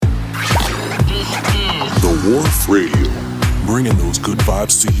Wharf Radio, bringing those good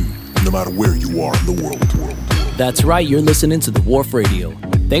vibes to you, no matter where you are in the world. That's right, you're listening to the Wharf Radio.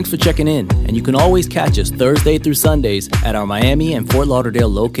 Thanks for checking in, and you can always catch us Thursday through Sundays at our Miami and Fort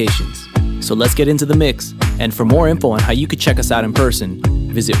Lauderdale locations. So let's get into the mix, and for more info on how you could check us out in person,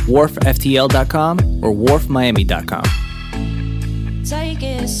 visit wharfftl.com or wharfmiami.com. Take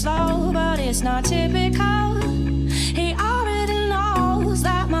it slow, but it's not typical. He already knows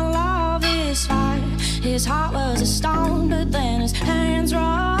that my love is fire. His heart was a stone, but then his hands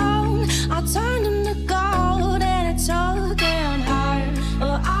rolled. I turned him to gold and it took him higher.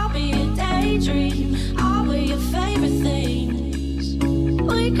 Well, I'll be a daydream, I'll be your favorite things.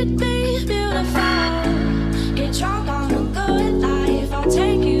 We could be beautiful, get drunk on the good life. I'll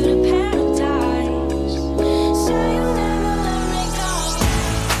take you to paradise. Say you'll never let me go. Say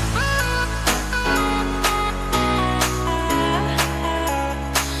you'll never let me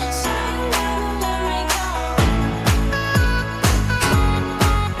go. Say you'll never let me go.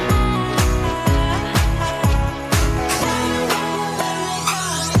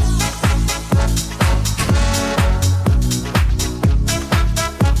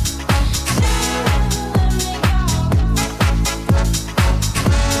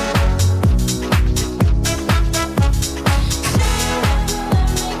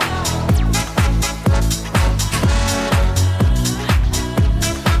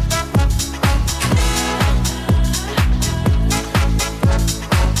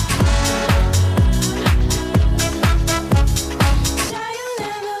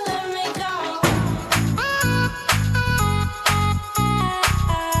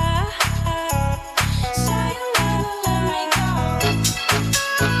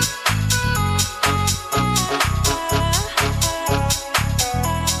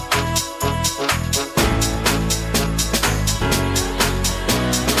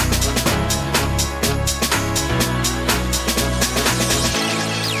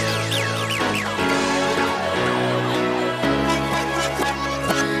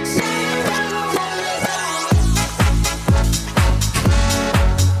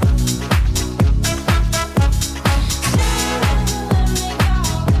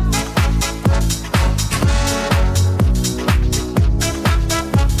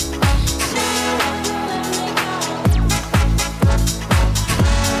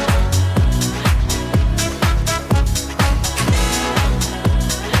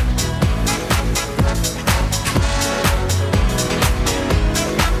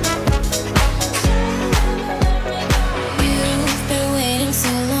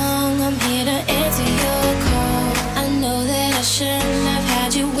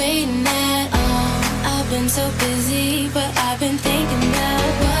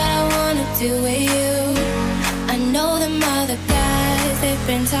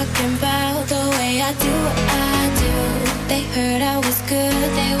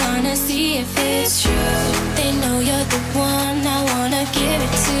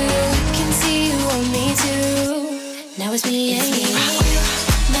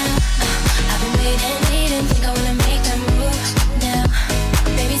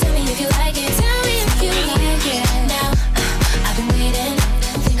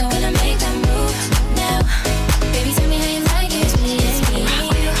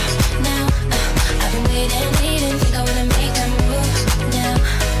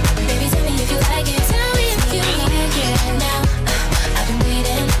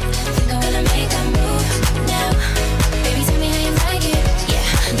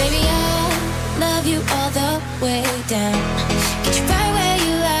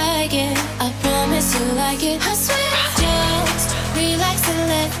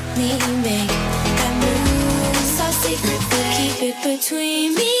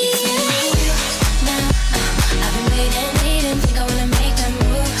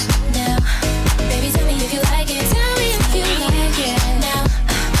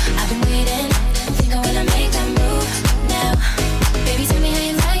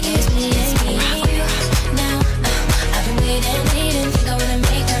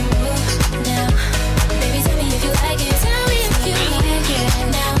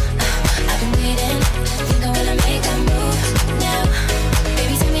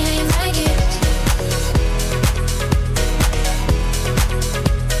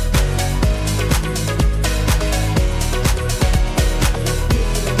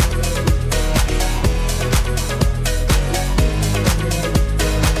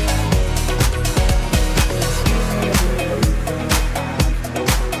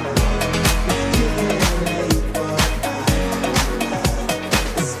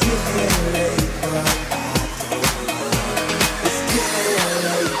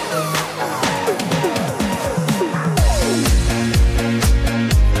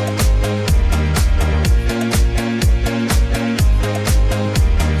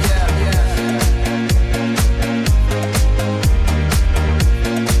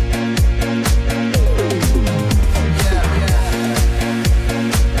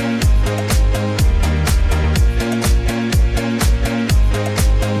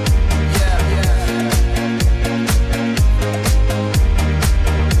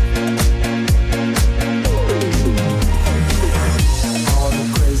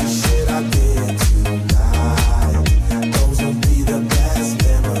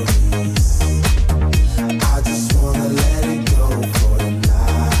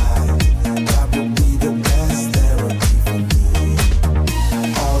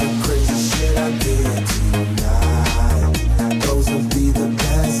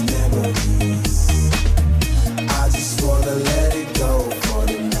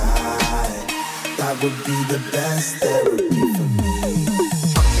 would be the best therapy for me.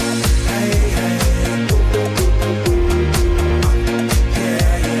 Hey, hey.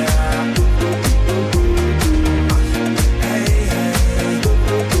 Yeah, yeah. Hey,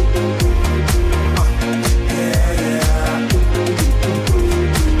 hey. Yeah, yeah. Hey, hey. Yeah, yeah. Hey, hey.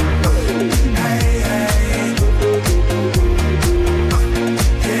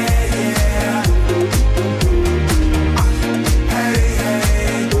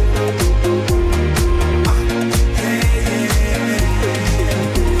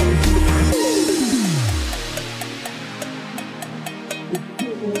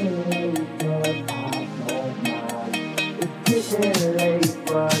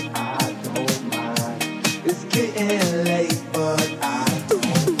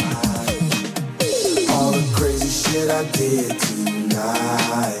 I did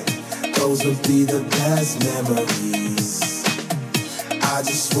tonight, those would be the best memories. I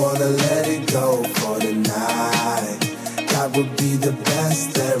just wanna let it go for the night. That would be the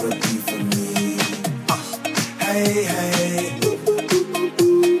best therapy for me. Hey, hey.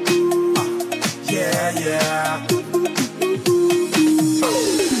 Yeah, yeah.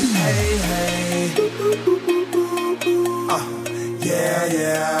 Hey, hey. Yeah,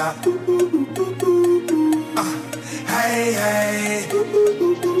 yeah. Hey, hey.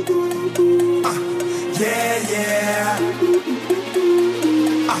 Yeah, yeah.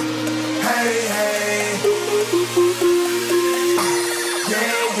 Hey, hey.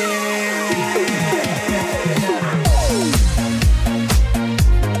 Yeah,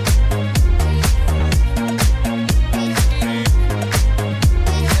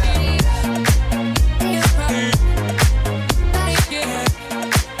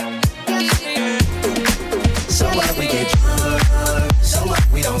 So what we get drunk, so what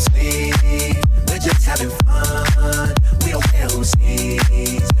we don't sleep, we're just having fun, we don't care who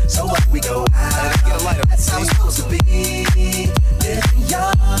sees. So what we go out, that's how it's supposed to be, living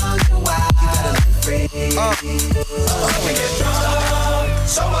young and wild, you gotta live free. We get drunk,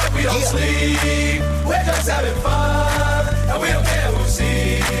 so what we don't sleep, we're just having fun, and we don't care who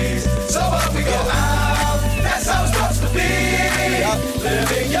sees. So what we go out, that's how it's supposed to be,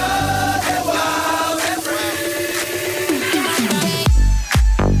 living young and wild and free.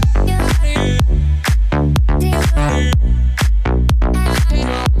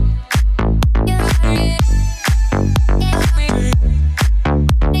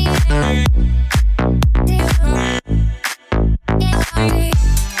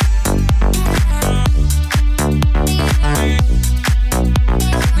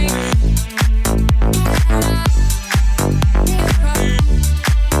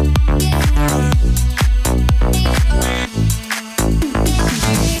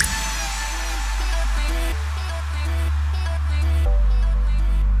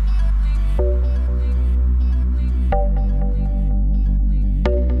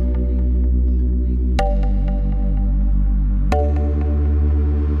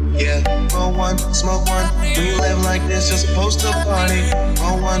 Smoke one, when you live like this, you're supposed to party.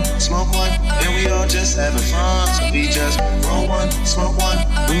 Roll one, smoke one, and we all just having fun. So we just roll one, smoke one.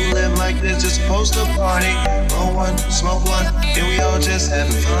 When you live like this, you're supposed to party. Roll one, smoke one, and we all just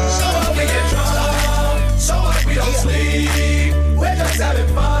having fun. So what we get drunk, so what we don't sleep, we're just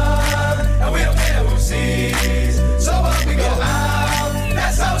having fun, and we don't care who sees. So what we go out,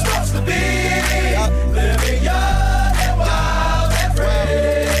 that's how it's supposed to be, living young and wild and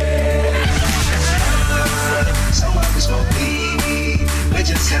free. Smoke weed, we're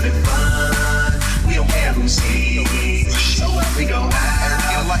just having fun, we don't care who sees. So when we go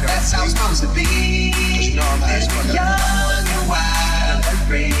out, that's how it's supposed to be, living young and wild and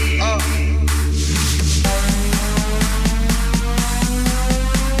free.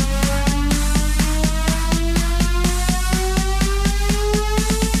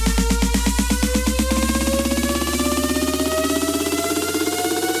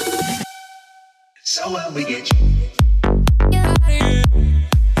 So when we get you.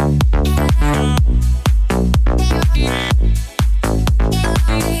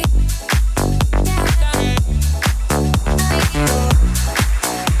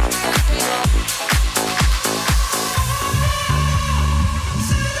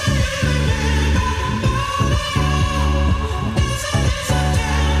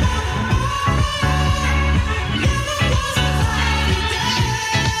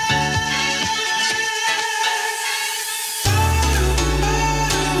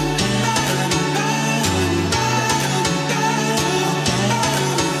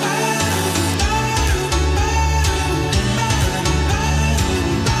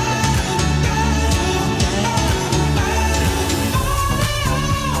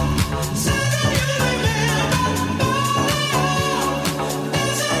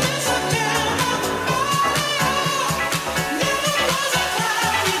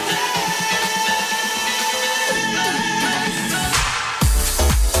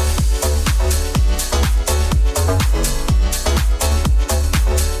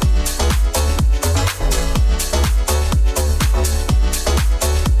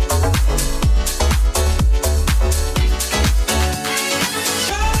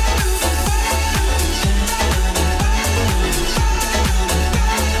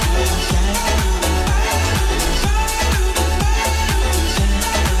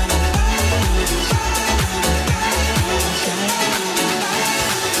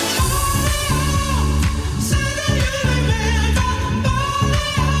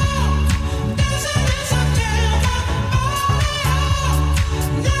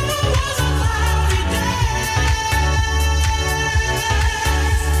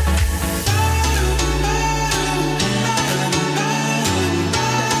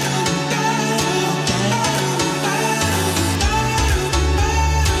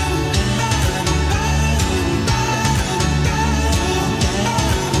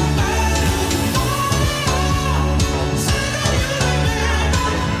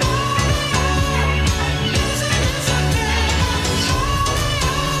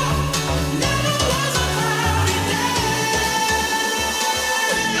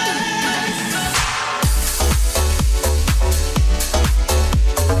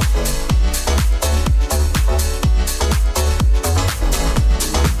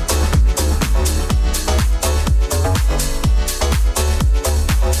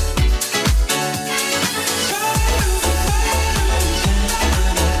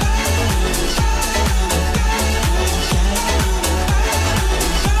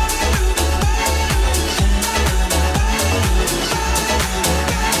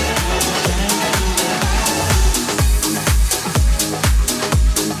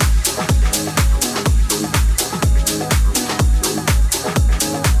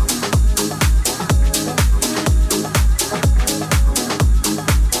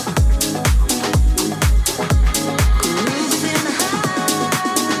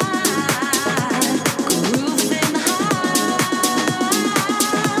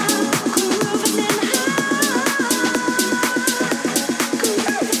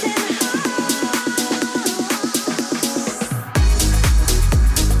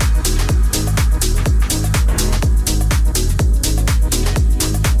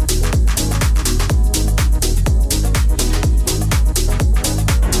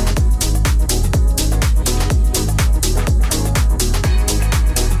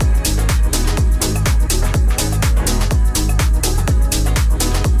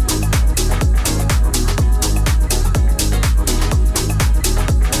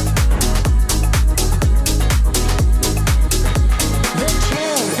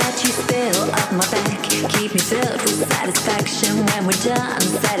 satisfaction when we're done,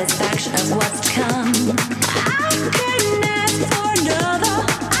 satisfaction of what's to come. I couldn't ask for another.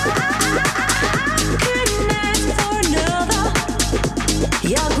 I couldn't ask for another.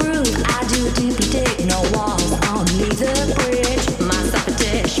 Your groove, I do deeply dig. No walls, only the bridge. My sucker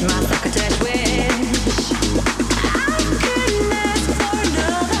dish wish. I couldn't ask for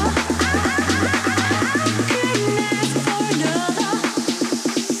another. I couldn't ask for another.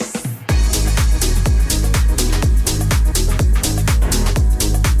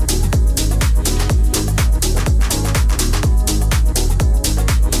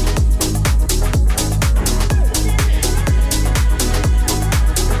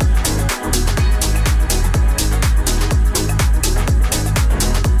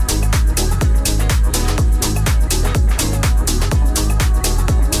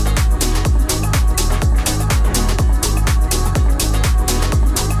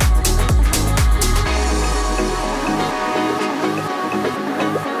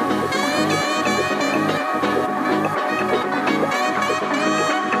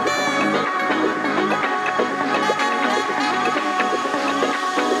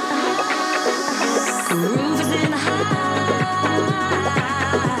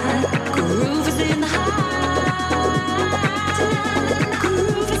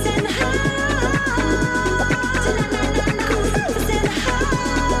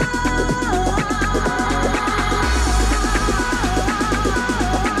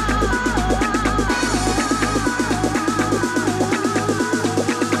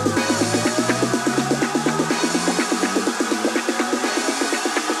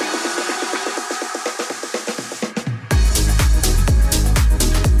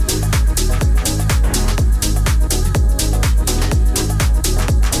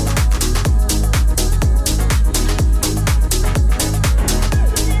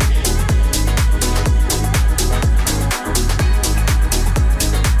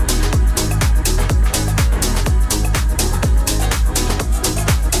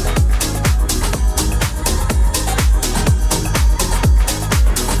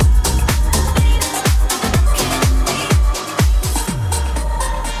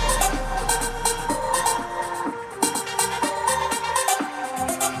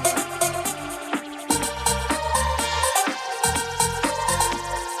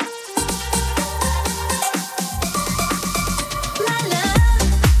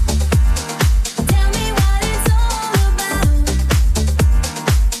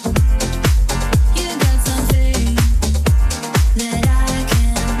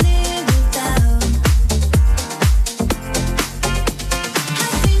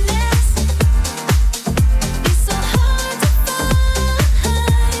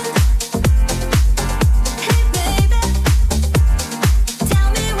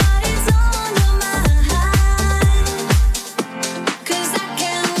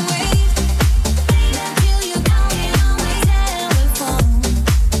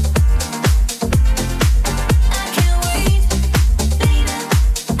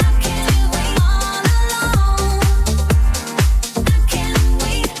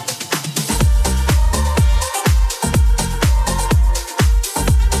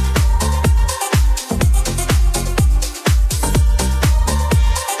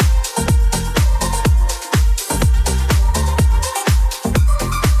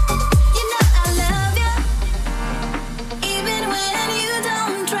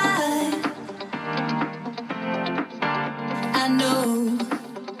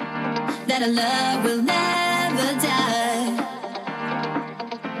 that our love will never die.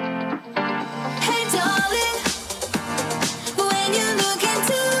 Hey darling, when you look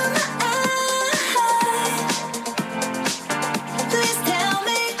into my eyes, please tell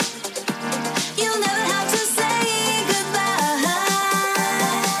me you'll never have to say goodbye.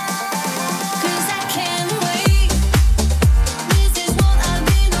 'Cause I can't wait. This is what I've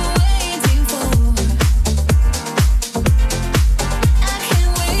been waiting for. I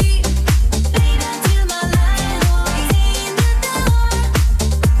can't wait, baby, till my life always ends.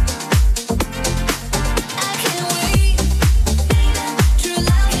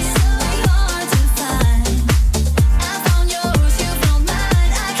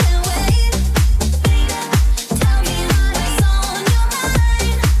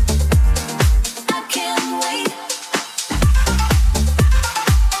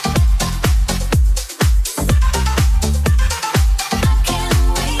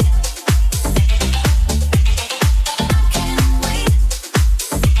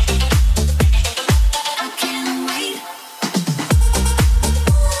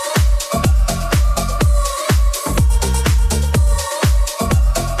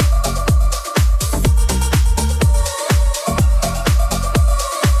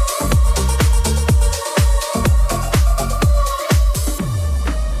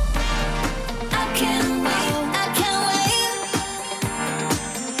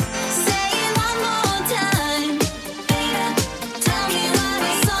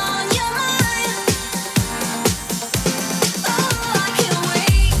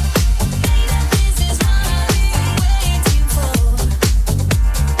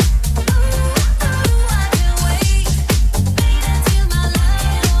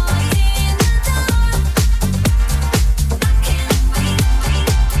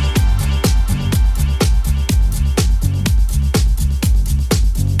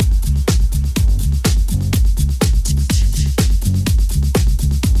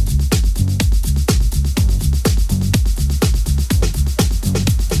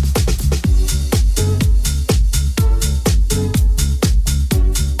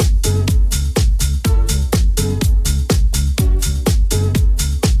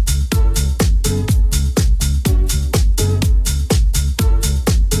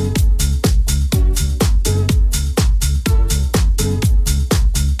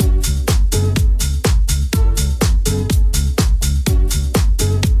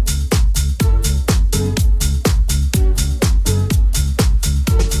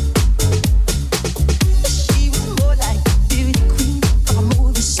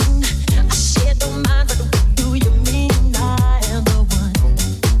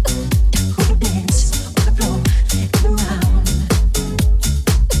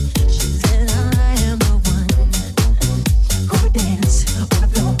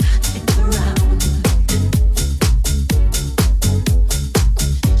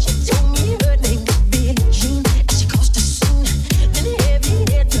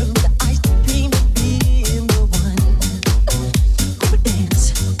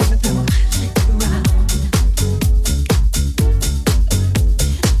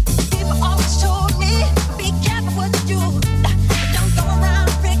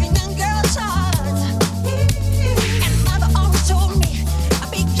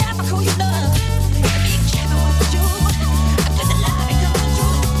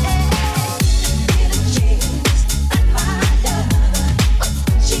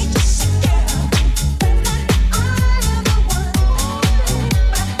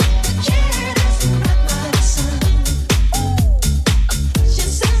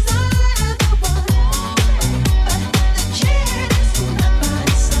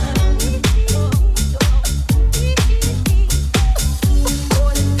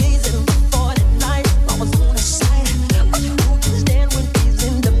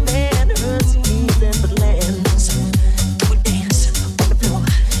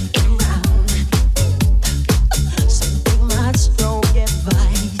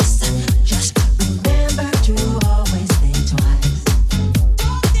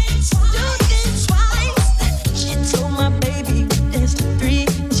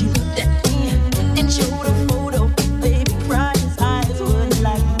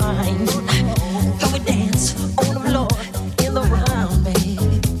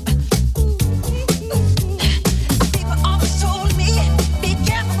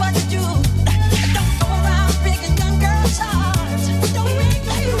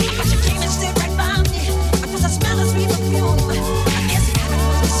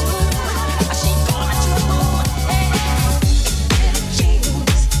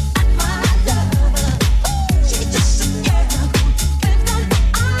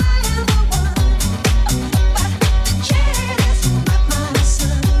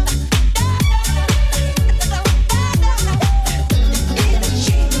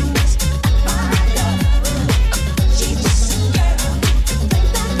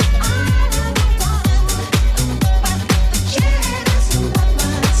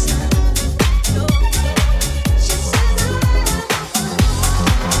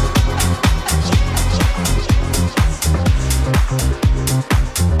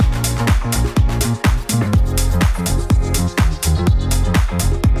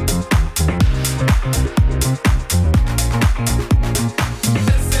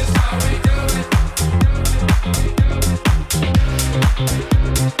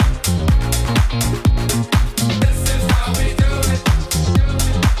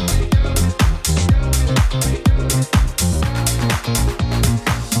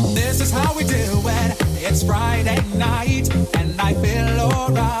 This is how we do it. It's Friday night and I feel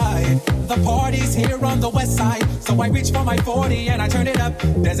alright. The party's here on the west side, so I reach for my 40 and I turn it up.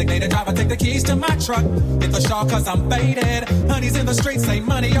 Designated driver, take the keys to my truck. Hit the shawl cause I'm faded. Honey's in the streets, say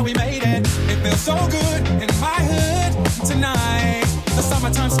money, oh we made it. It feels so good in my hood tonight. The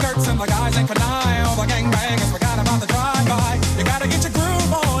summertime skirts and the guys ain't canine. All the gangbangers forgot about the drive-by. You gotta get your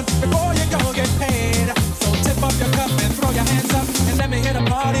groove on before you go get paid. So tip up your cup and throw your hands up and let me hear the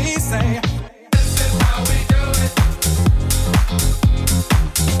party say, this is how we do it.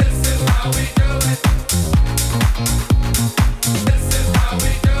 This is how we do it. This is how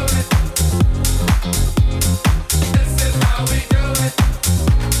we do it. This is how we do it.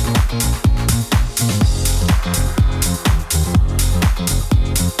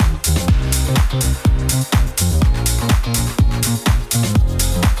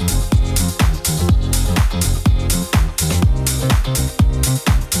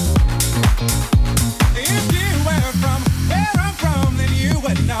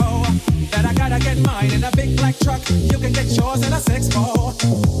 Mine in a big black truck, you can get yours in a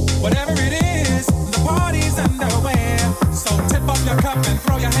 6-4. Whatever it is, the party's underway. So tip up your cup and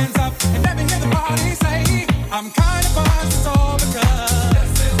throw your hands up and let me hear the party say, I'm kind of buzzed, it's all because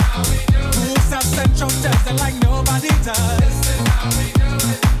this is how we do it. Ooh, South Central does it like nobody does. This is how we do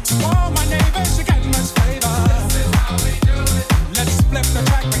it. To all my neighbors, you got much flavor. This is how we do it. Let's flip the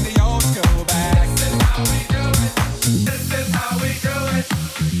track, bring the old school back. This is how we do it. This is how we do it.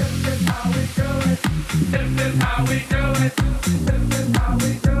 This is how we do it. This is how we do it. This is how we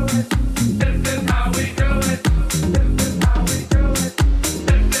do it. This is how we do it. This is how we do it.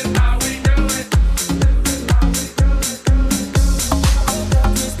 This is how we do it.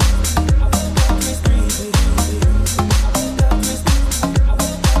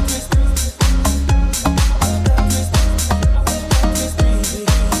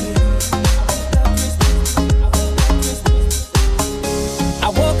 I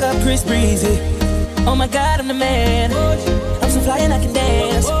woke up Chris Breezy. Oh my God, I'm the man. I'm so fly and I can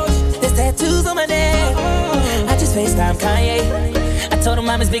dance. There's tattoos on my neck. I just FaceTime Kanye. I told him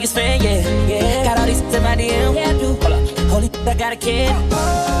I'm his biggest fan, yeah. Got all these in my DM. Yeah, I do. Hold up. Holy, I got a kid.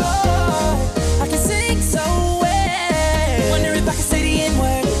 I can sing so well. Wonder if I can say the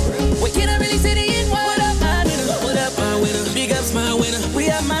N-word. Wait, can I really say the N-word? What up, my winner? What up, my winner? Big ups, my winner. We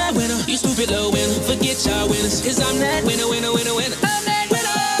are my winner. You stupid little winner. Forget y'all winners. Cause I'm that winner, winner, winner, winner. I'm that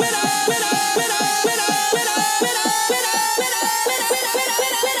winner, winner, winner, winner, winner, winner, winner, winner, winner, winner, winner, winner,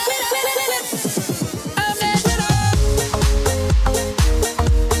 winner, winner, winner, winner. I'm that winner.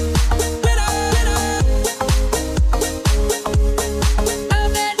 Winner, winner. I'm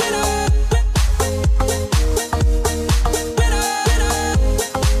that winner. Winner, winner.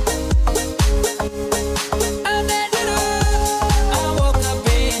 I'm that winner. I woke up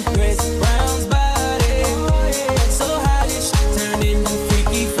in Chris Brown's body. So how this shit turned into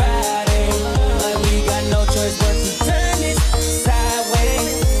Freaky Friday. But we got no choice but to turn this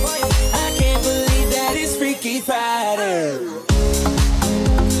sideways. I can't believe that it's Freaky Friday.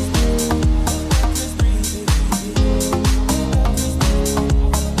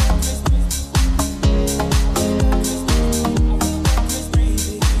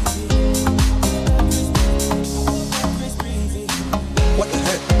 What the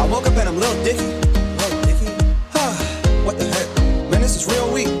heck? I woke up and I'm Lil Dicky. Lil Dicky? What the heck? Man, this is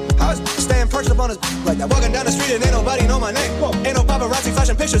real weak. I was staying perched up on his like that. Walking down the street and ain't nobody know my name. Whoa. Ain't no paparazzi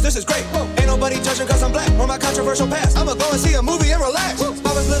flashing pictures, this is great. Whoa. Ain't nobody judging cause I'm black or my controversial past. I'ma go and see a movie and relax. Whoa.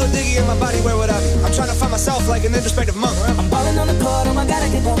 I was Lil Dicky in my body, where would I be? I'm trying to find myself like an introspective monk. I'm ballin' on the court, oh my God, I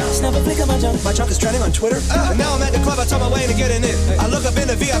get down. Never flick of my junk. My trunk is trending on Twitter. And now I'm at the club, I told my way to getting in. I look up in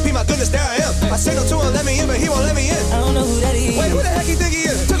the VIP, my goodness, there I am. I signal to him, let me in, but he won't let me in. I don't know who that is. Wait, who the heck you think he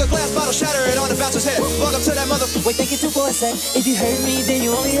is? Took a glass bottle, shatter it on the bouncer's head. Welcome to that mother. Wait, think it through for a sec. If you heard me, then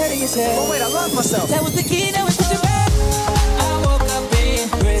you only heard it yourself. Oh wait, I love myself. That was the key, now it's pushing back. I woke up in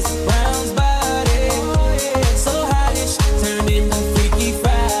Chris Brown's body. So how this shit turned into Freaky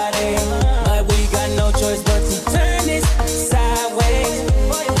Friday. But we got no choice but to turn this sideways.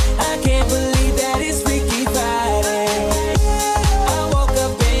 I can't believe that it's Freaky Friday. I woke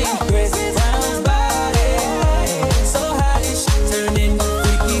up in Chris Brown's body. So how this shit turned into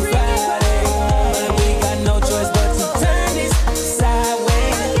Freaky Friday. But we got no choice but to turn this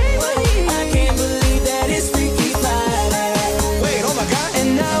sideways. I can't believe that it's Freaky Friday.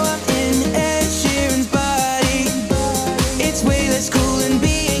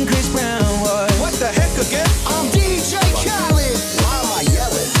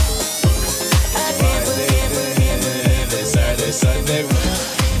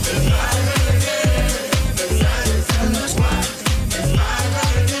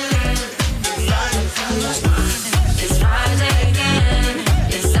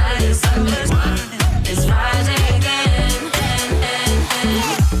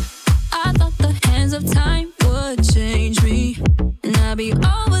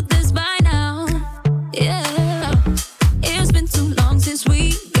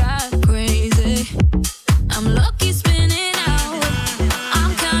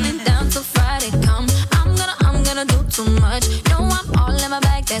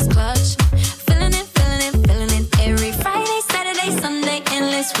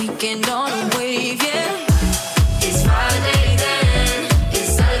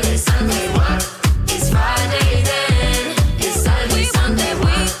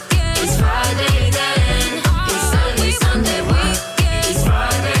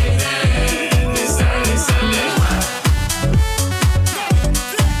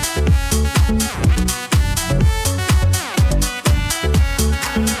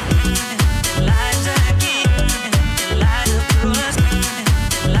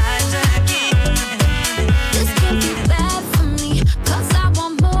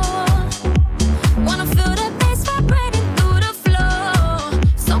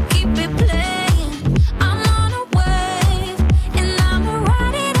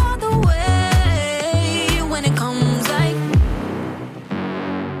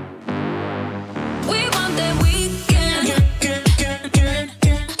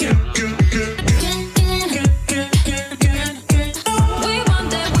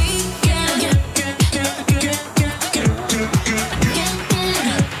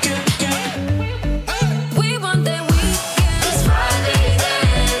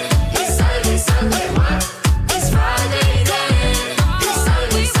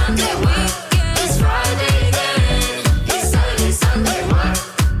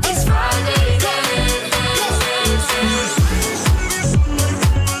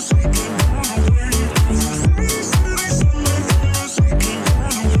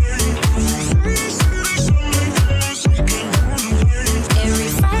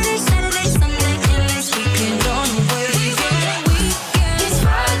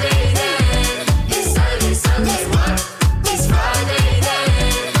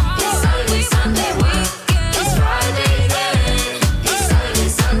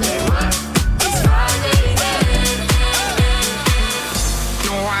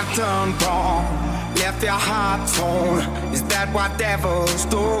 done wrong? Left your heart torn. Is that what devils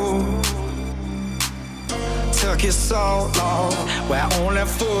do? Took you so long, where only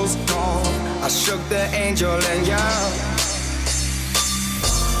fools go. I shook the angel in you.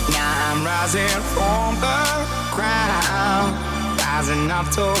 Now I'm rising from the ground, rising up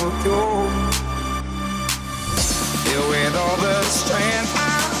to you. Filled with all the strength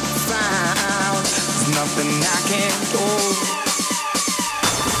I found, there's nothing I can't do.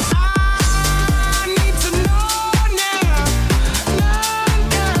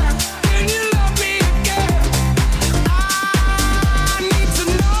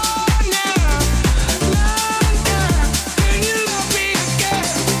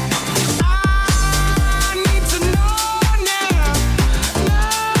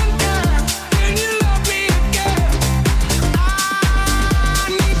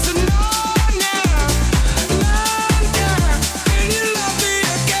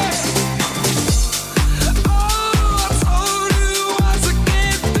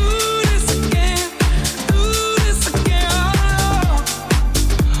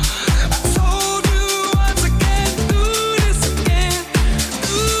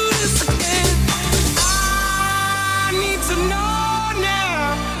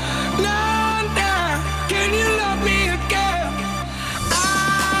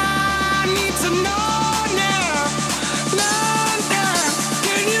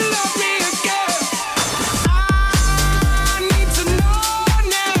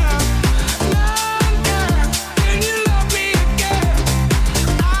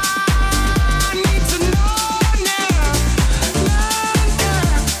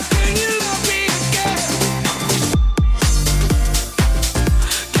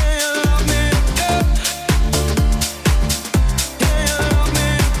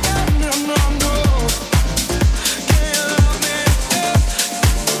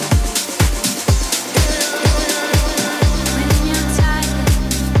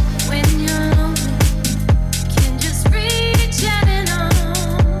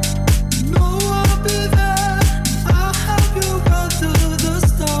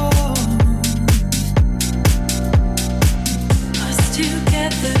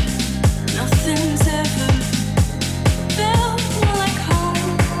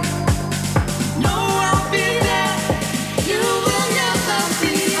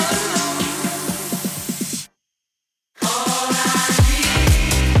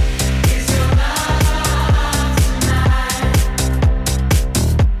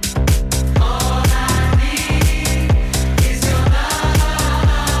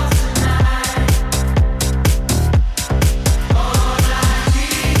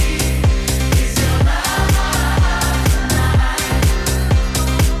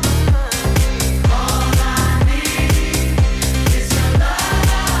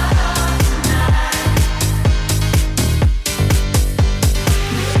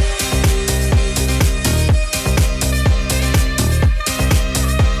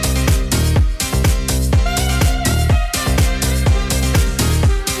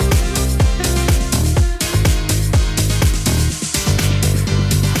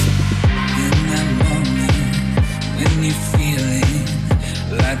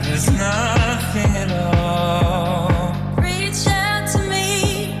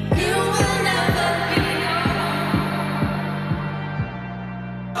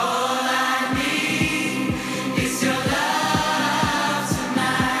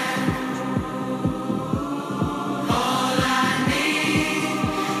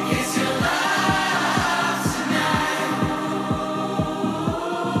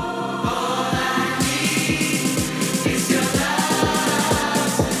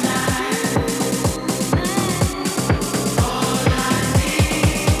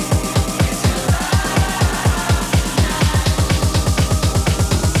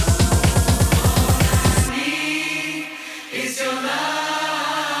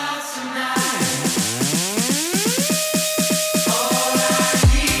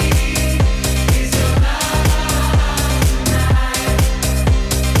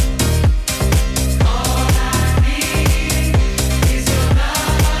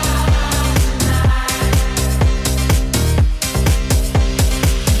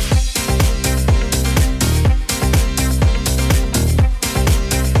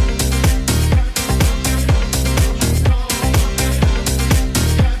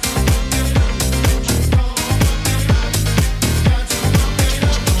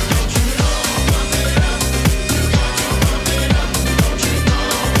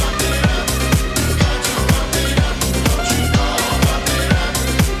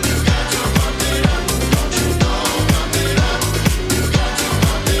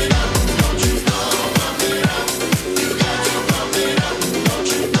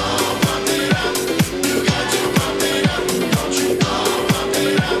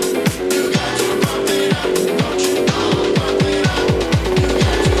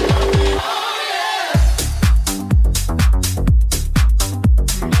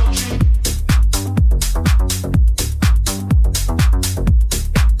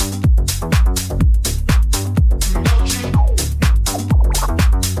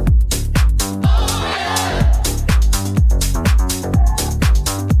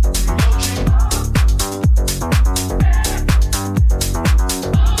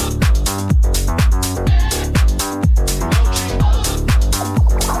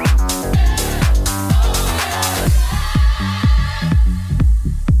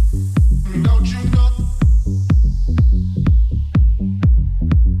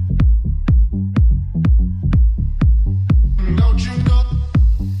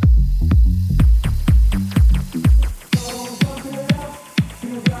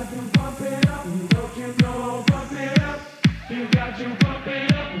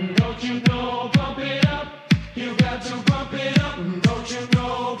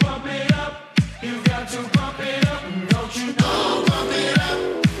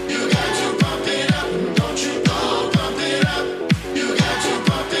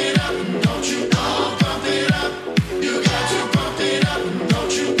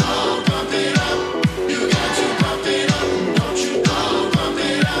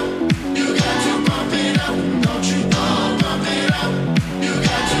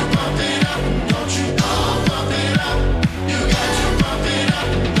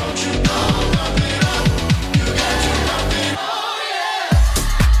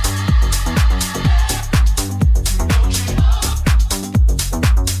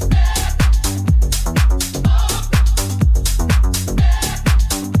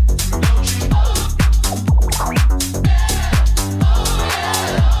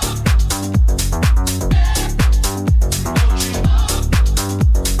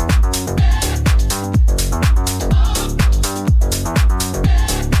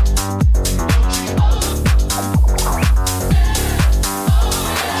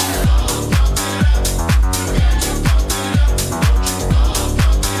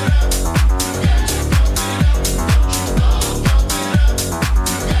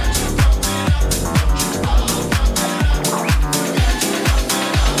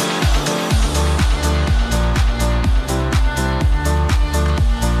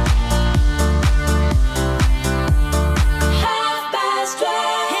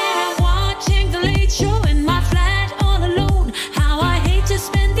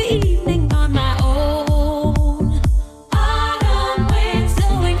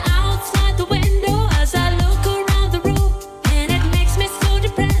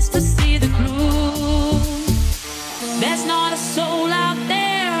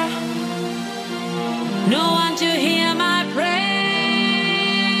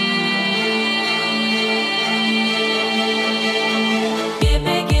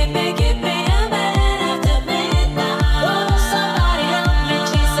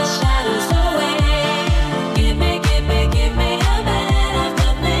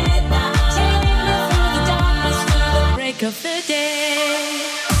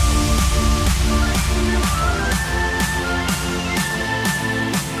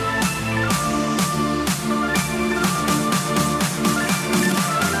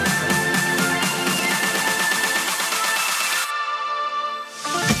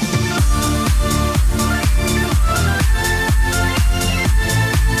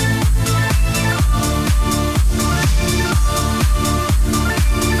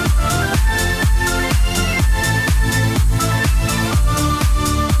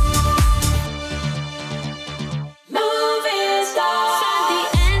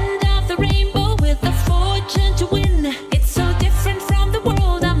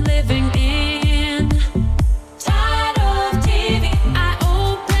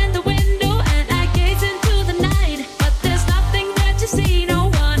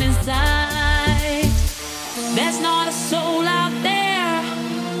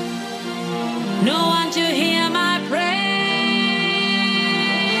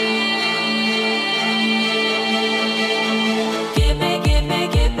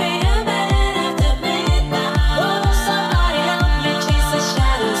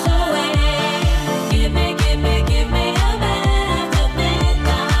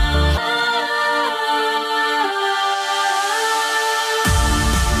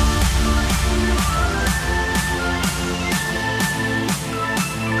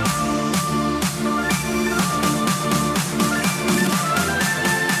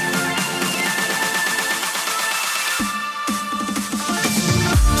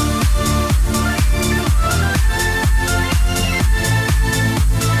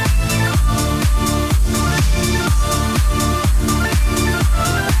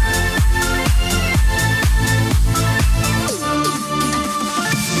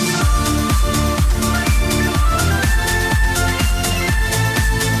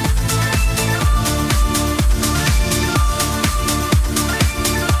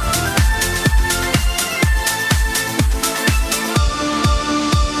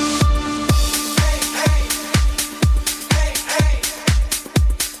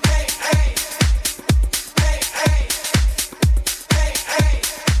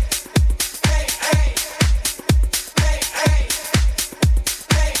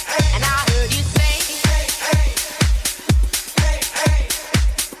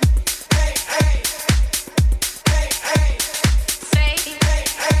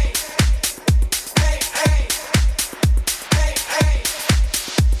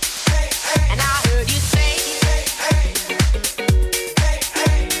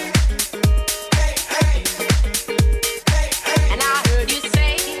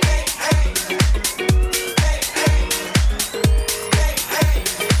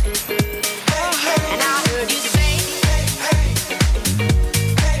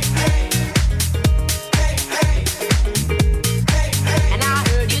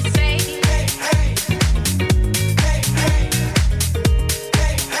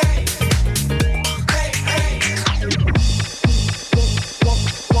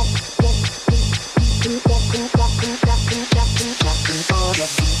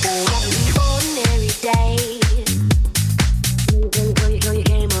 Ordinary day. Till you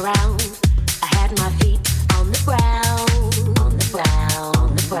came around, I had my feet on the ground, on the ground,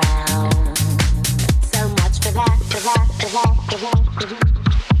 on the ground. So much for that, for that, for that, for that, for that.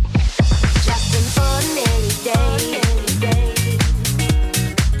 Just an ordinary day.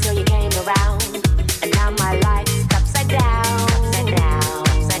 Till you came around, and now my life's upside down, upside down,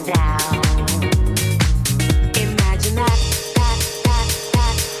 upside down. Imagine that.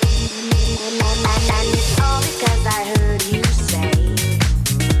 And it's all because I heard you say.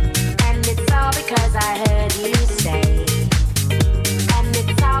 And it's all because I heard you say. And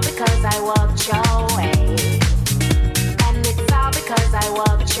it's all because I walked your way. And it's all because I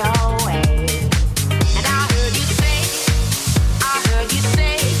walked your way. And I heard you say, I heard you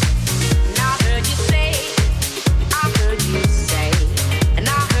say, and I heard you say, I heard you say, and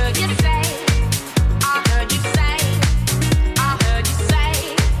I heard you say, I heard you say, I heard you say,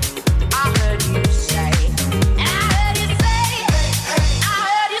 I heard you say, and I heard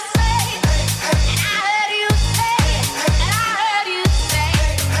you say, I heard you say, and I heard you say,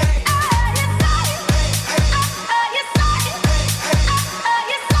 and I heard you say, I heard you say, I heard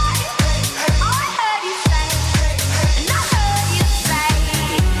you say, I heard you say, I heard you say, and I heard you say.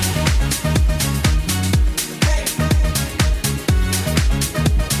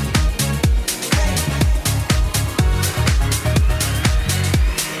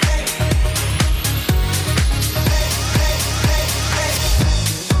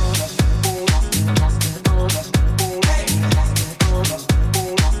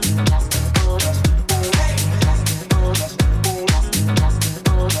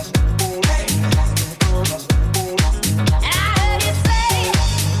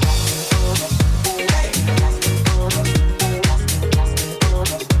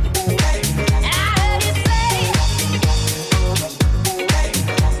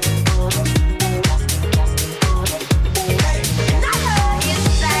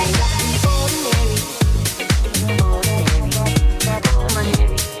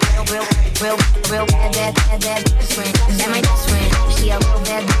 Real bad best friend. That my best friend. She a real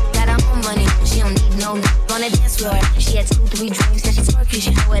bad got her own money. She don't need no on the dance floor. She had 2-3 drinks, now she's twerking.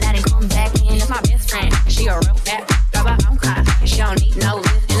 She throw it out and come back in. That's my best friend. She a real bad got her own car. She don't need no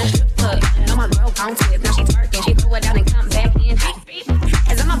lift in a strip club. No, my girl gon' tip. Now she twerking. She throw it out and come back in.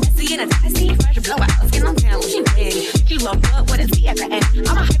 As I'm a bestie in a dynasty, fresh blowouts. In on town when she ready. She love up with a T at the end.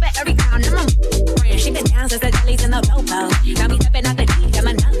 I'm a hyper every time. I'm a friend. She been down since the jellies and the bobo. Got me stepping out the deep, got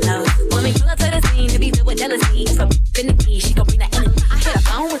my nut low. When we pull up to the scene to be filled with jealousy. It's a in the key, she gon' bring that energy. I hit a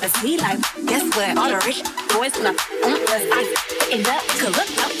phone with a C like, guess what? All the rich boys gonna on us. I end up to look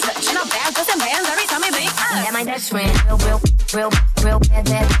up, touching our bags, bustin' bands every time we make up. That my best friend, real bad money, real bad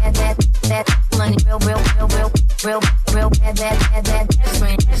best friend. Real bad money, real bad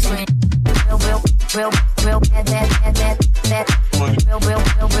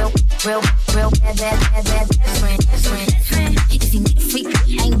best friend. If you need a freak,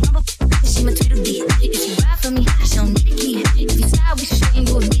 I ain't rumble. She my Tweedledee. If you ride for me, she don't need a key. If you style, we should straighten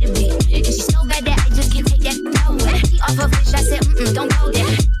you immediately. And she's so bad that I just can't take that nowhere. Off her fish, I said, don't go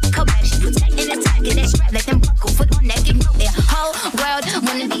there. Come back, she protecting and attacking that strap like them buckle foot on that big rope there. Whole world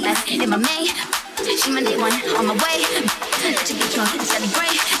wanna be like in my main. She my day one on my way. Let you get drunk and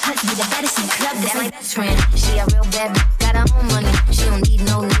celebrate. Let's be the baddest in the club. That's my best friend. She a real bad got her own money. She don't need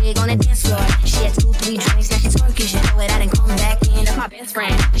no nigga on the dance floor. She had 2-3 drinks, now she's twerking. She throw it out and come back in. That's my best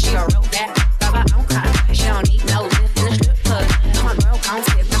friend. She a real bad got her own car. She don't need no lift in the strip club. No, my girl gon'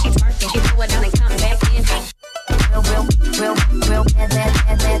 tip. Now she twerking. She throw it out and come back in. Real bad money. Real bad best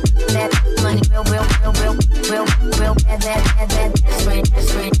friend. Real bad money. Real bad best friend.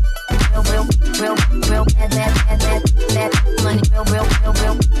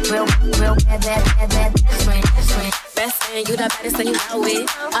 Best friend, you the baddest and you know it.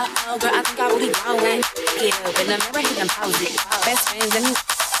 Girl, I think I really going. Get up in the mirror, hit them pose it. Best friends and you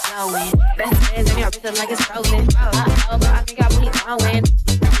blowing. Best friends and your rhythm like it's frozen. Girl, I think I really going.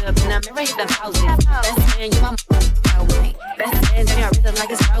 Get up in the mirror, hit them pose it. Best friend, you my blowing. Best friends and your rhythm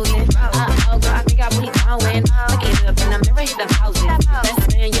like it's frozen. Girl, I think I really going. Get up in the mirror, hit them pose it. Best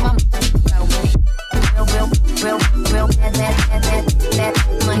friend, you my blowing. Real bad money. Real bad best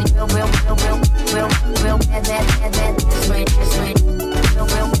friend. Real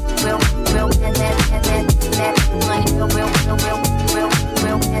bad money.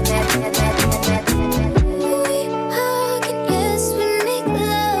 Real bad. We hug and yes, we make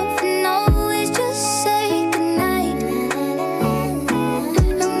love and always just say goodnight.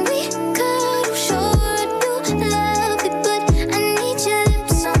 And we cuddle, sure I do love it, but I need your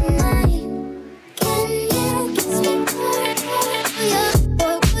lips on mine. Can you kiss me more?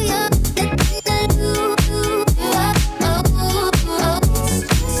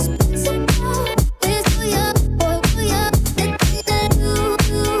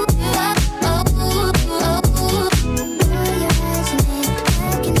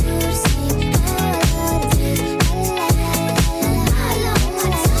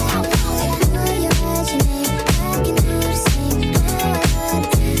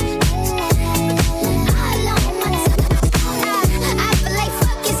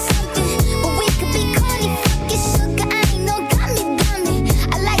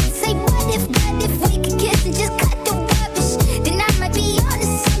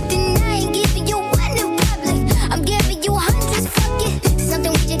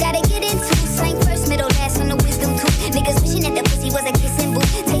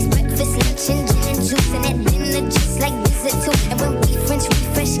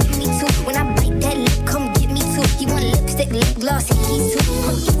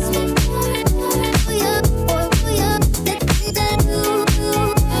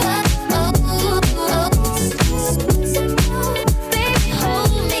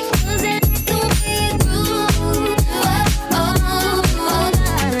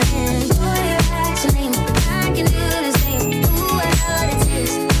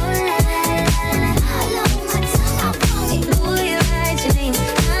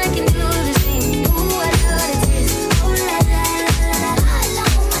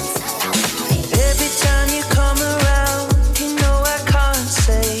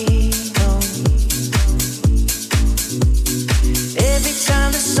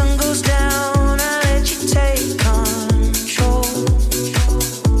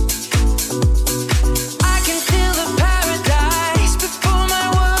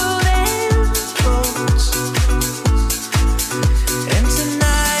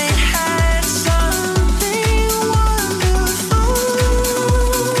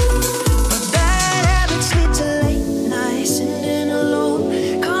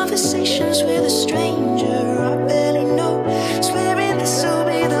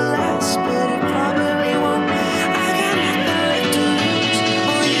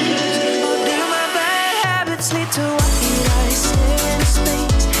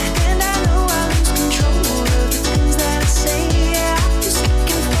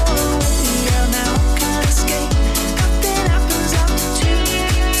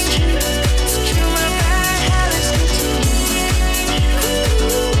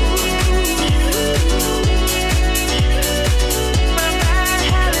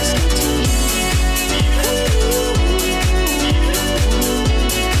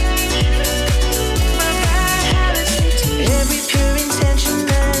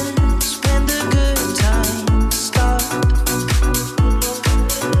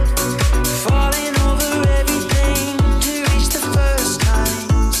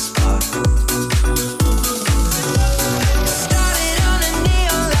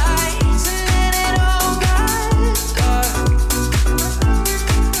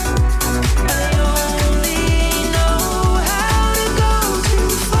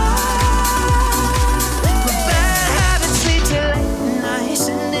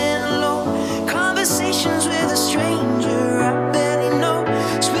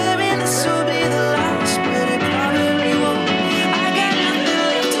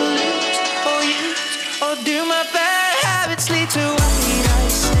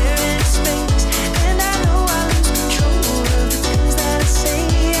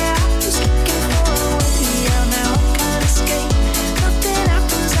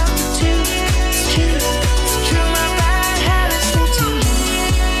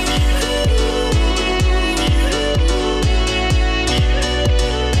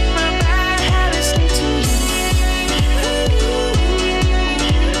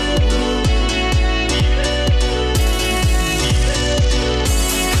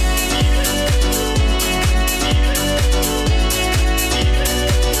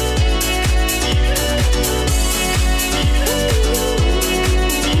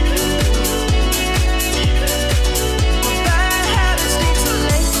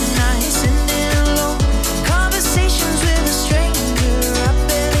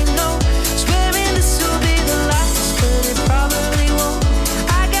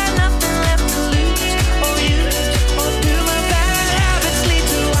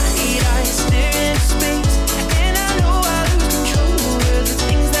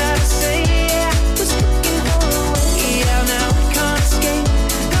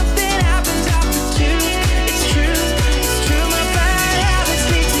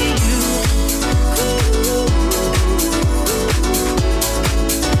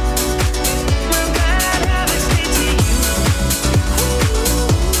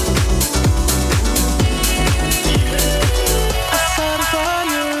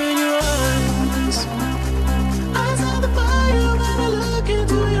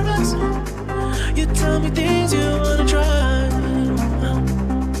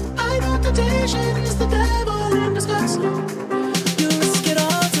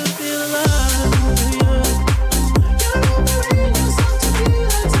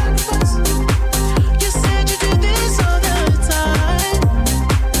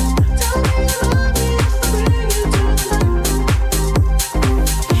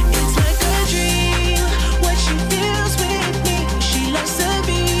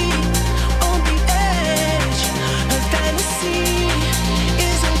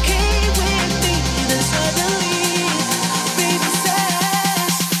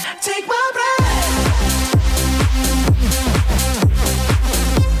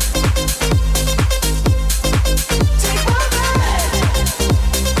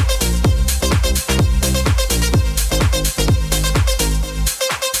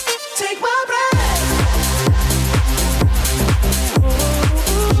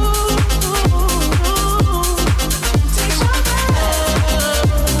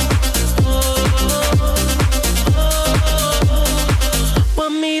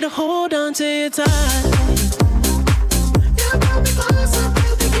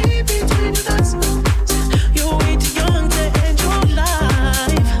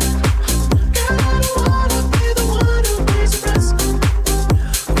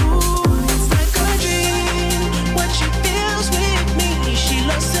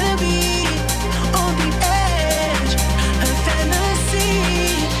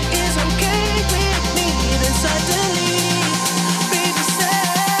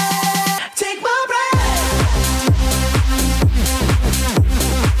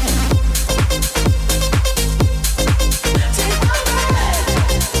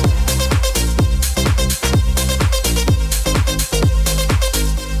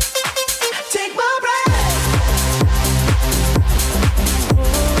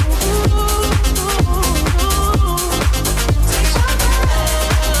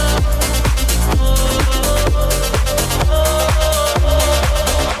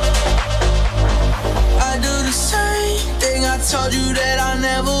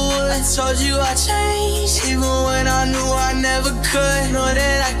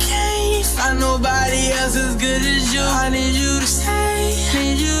 else as good as you. I need you to stay,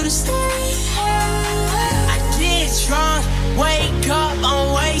 need you to stay. I get drunk, wake up,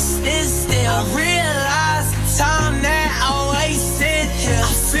 I'm wasted still. I realize the time that I wasted here.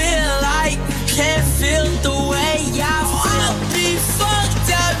 I feel like you can't feel the way I feel. I'll be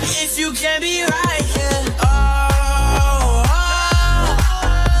fucked up if you can't be right here.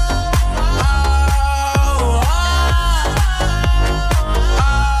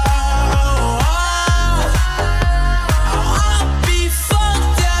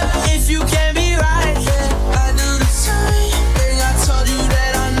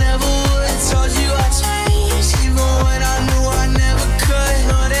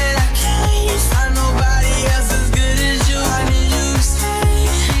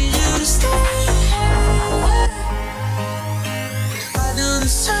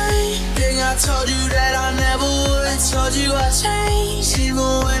 Told you that I never would. Told you I changed, even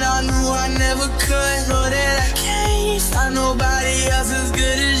when I knew I never could. Know that I can't find nobody else as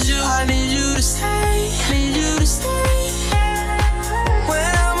good as you. I need you to stay, need you to stay. When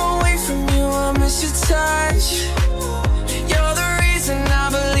I'm away from you, I miss your touch. You're the reason I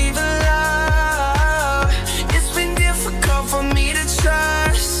believe in love. It's been difficult for me to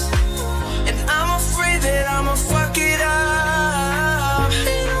trust, and I'm afraid that I'ma fuck it up.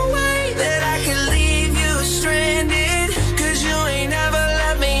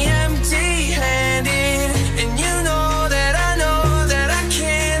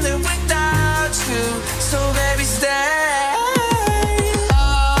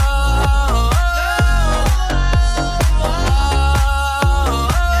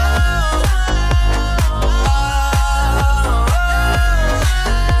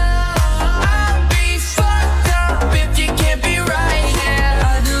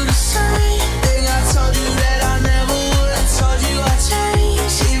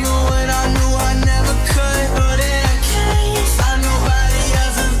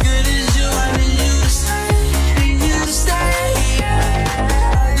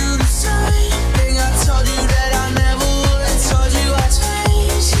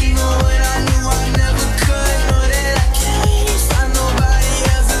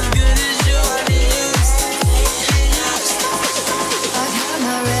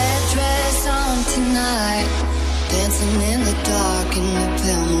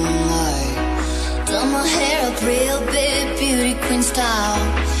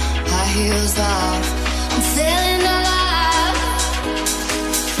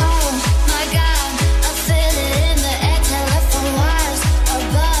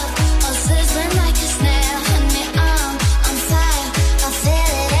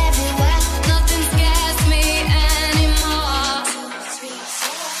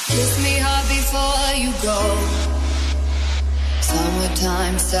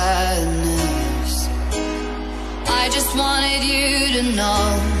 Sadness. I just wanted you to know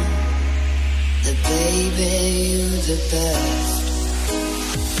that baby, you're the best.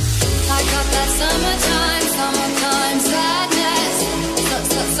 I got that summertime, summertime sadness.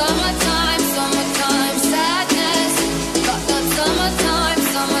 Summertime, summertime sadness. Got that summertime,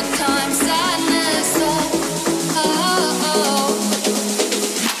 summertime sadness. Oh, oh, oh.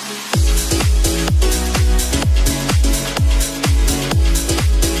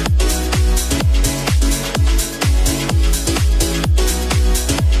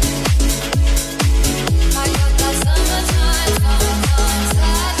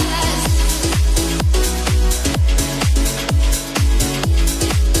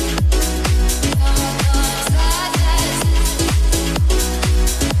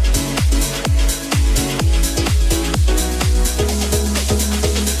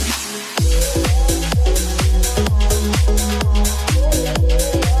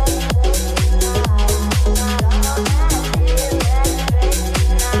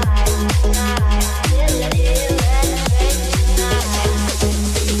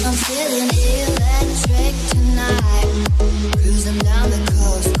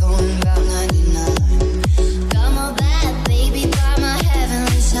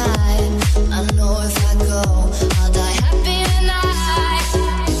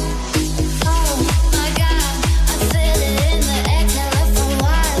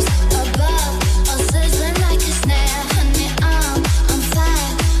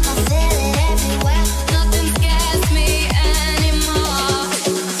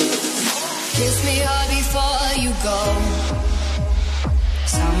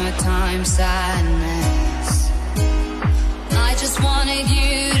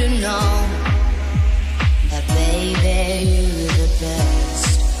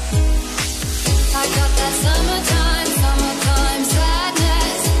 Summertime, summertime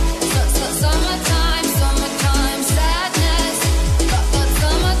sadness. Summertime.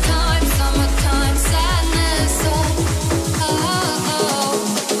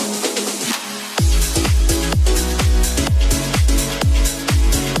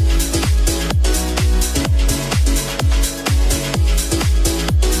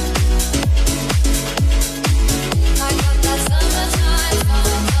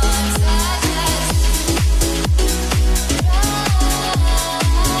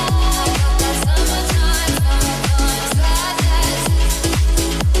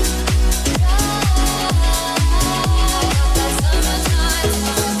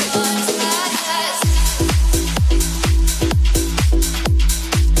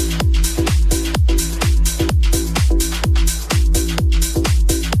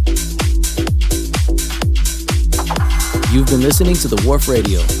 You've been listening to the Wharf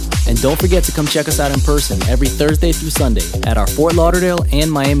Radio. And don't forget to come check us out in person every Thursday through Sunday at our Fort Lauderdale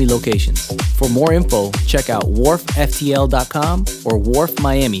and Miami locations. For more info, check out wharfftl.com or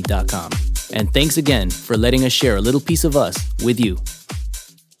wharfmiami.com. And thanks again for letting us share a little piece of us with you.